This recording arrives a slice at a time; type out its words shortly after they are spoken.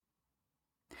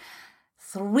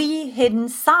3 hidden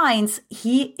signs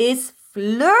he is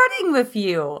flirting with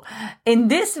you. In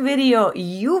this video,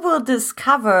 you will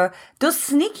discover those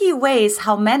sneaky ways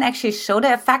how men actually show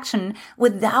their affection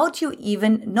without you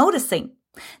even noticing.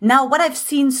 Now, what I've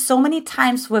seen so many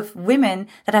times with women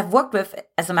that I've worked with,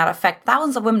 as a matter of fact,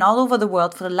 thousands of women all over the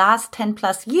world for the last 10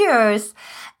 plus years,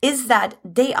 is that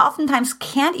they oftentimes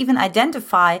can't even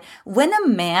identify when a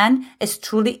man is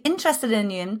truly interested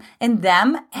in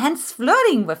them and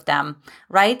flirting with them,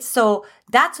 right? So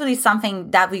that's really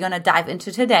something that we're going to dive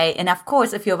into today. And of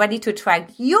course, if you're ready to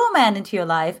attract your man into your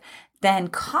life, then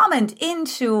comment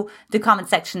into the comment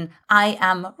section, I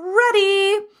am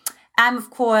ready. I'm, of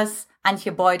course,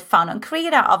 Antje Boyd, founder and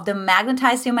creator of the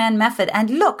Magnetize Your Man method. And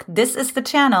look, this is the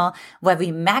channel where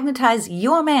we magnetize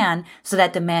your man so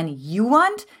that the man you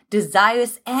want,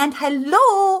 desires, and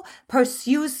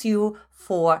pursues you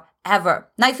forever.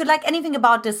 Now, if you like anything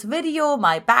about this video,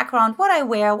 my background, what I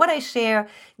wear, what I share,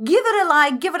 give it a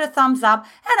like, give it a thumbs up,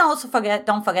 and also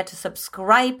don't forget to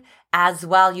subscribe as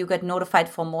well. You get notified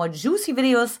for more juicy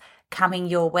videos coming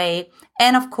your way.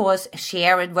 And of course,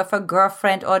 share it with a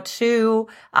girlfriend or two.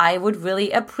 I would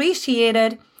really appreciate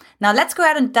it. Now let's go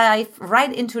ahead and dive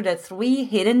right into the 3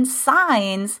 hidden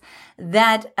signs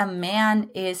that a man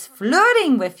is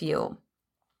flirting with you.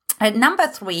 At number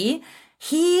 3,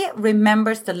 he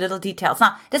remembers the little details.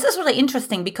 Now, this is really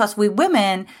interesting because we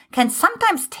women can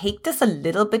sometimes take this a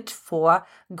little bit for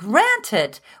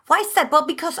granted. Why is that? Well,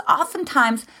 because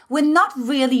oftentimes we're not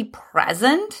really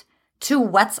present to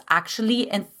what's actually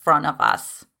in front of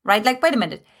us, right? Like, wait a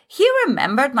minute. He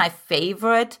remembered my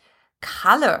favorite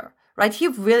color, right?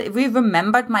 We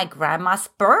remembered my grandma's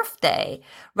birthday,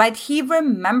 right? He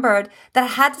remembered that I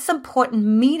had this important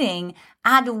meeting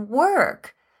at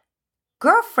work.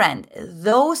 Girlfriend,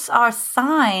 those are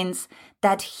signs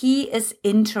that he is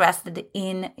interested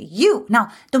in you.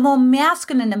 Now, the more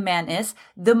masculine a man is,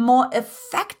 the more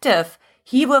effective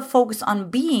he will focus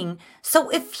on being. So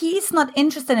if he's not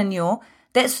interested in you,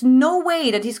 there's no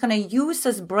way that he's going to use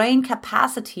his brain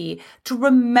capacity to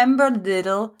remember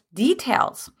little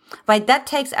details, right? That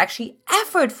takes actually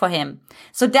effort for him.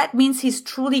 So that means he's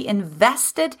truly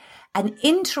invested and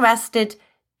interested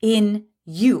in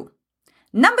you.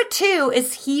 Number 2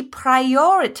 is he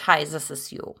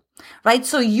prioritizes you, right?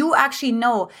 So you actually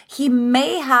know he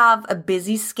may have a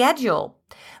busy schedule,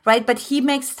 right? But he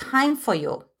makes time for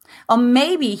you. Or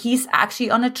maybe he's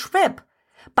actually on a trip,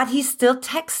 but he still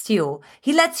texts you.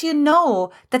 He lets you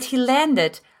know that he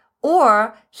landed,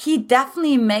 or he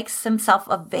definitely makes himself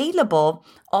available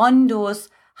on those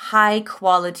high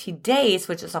quality days,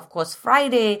 which is of course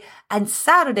Friday and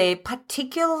Saturday,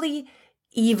 particularly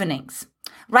evenings,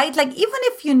 right? Like even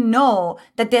if you know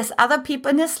that there's other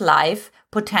people in his life,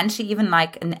 potentially even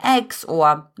like an ex,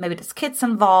 or maybe there's kids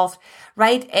involved,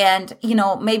 right? And,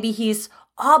 maybe he's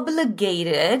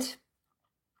obligated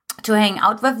to hang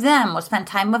out with them or spend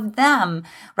time with them,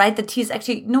 right? That he's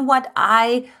actually,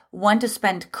 I want to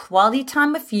spend quality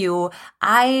time with you.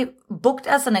 I booked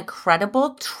us an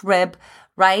incredible trip,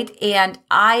 right? And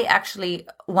I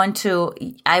want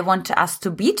us to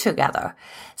be together.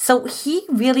 So he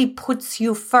really puts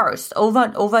you first over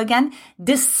and over again,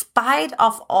 despite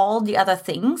of all the other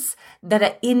things that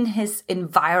are in his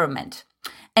environment.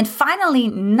 And finally,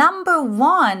 number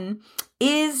 1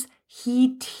 is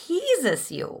he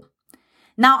teases you.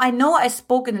 Now, I know I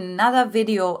spoke in another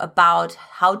video about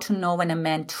how to know when a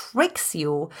man tricks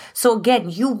you. So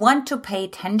again, you want to pay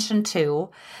attention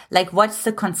to, like, what's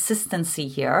the consistency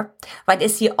here, right?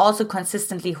 Is he also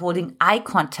consistently holding eye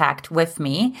contact with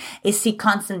me? Is he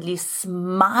constantly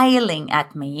smiling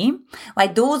at me,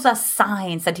 right? Those are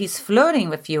signs that he's flirting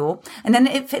with you. And then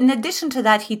if in addition to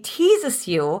that, he teases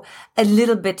you a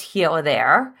little bit here or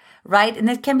there, right? And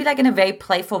it can be like in a very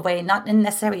playful way, not in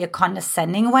necessarily a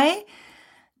condescending way.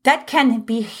 That can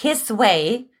be his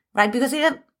way, right? Because he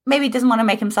maybe doesn't want to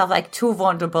make himself like too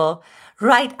vulnerable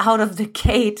right out of the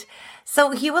gate. So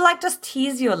he will like just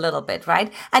tease you a little bit,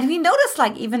 right? And we notice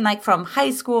like even like from high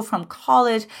school, from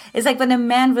college, it's like when a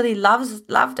man really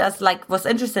loved us, like was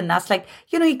interested in us, like,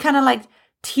 he kind of like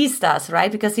teased us,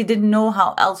 right? Because he didn't know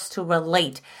how else to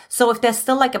relate. So if there's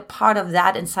still like a part of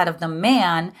that inside of the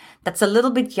man that's a little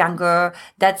bit younger,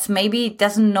 that's maybe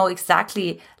doesn't know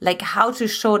exactly like how to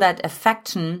show that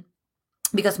affection,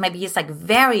 because maybe he's like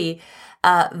very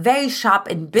sharp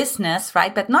in business,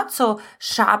 right? But not so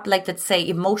sharp, like, let's say,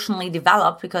 emotionally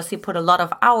developed, because he put a lot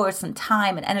of hours and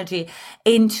time and energy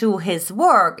into his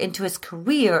work, into his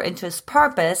career, into his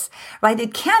purpose, right?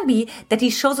 It can be that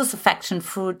he shows us affection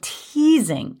through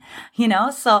teasing,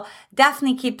 So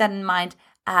definitely keep that in mind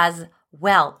as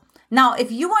well. Now,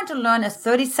 if you want to learn a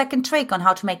 30-second trick on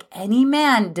how to make any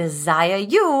man desire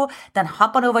you, then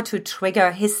hop on over to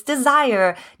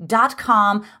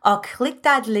triggerhisdesire.com or click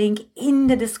that link in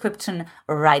the description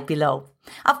right below.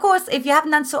 Of course, if you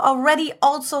haven't done so already,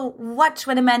 also watch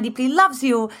When a Man Deeply Loves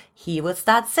You. He will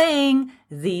start saying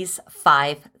these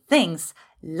 5 things.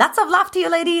 Lots of love to you,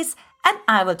 ladies, and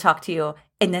I will talk to you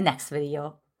in the next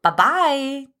video.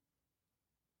 Bye-bye.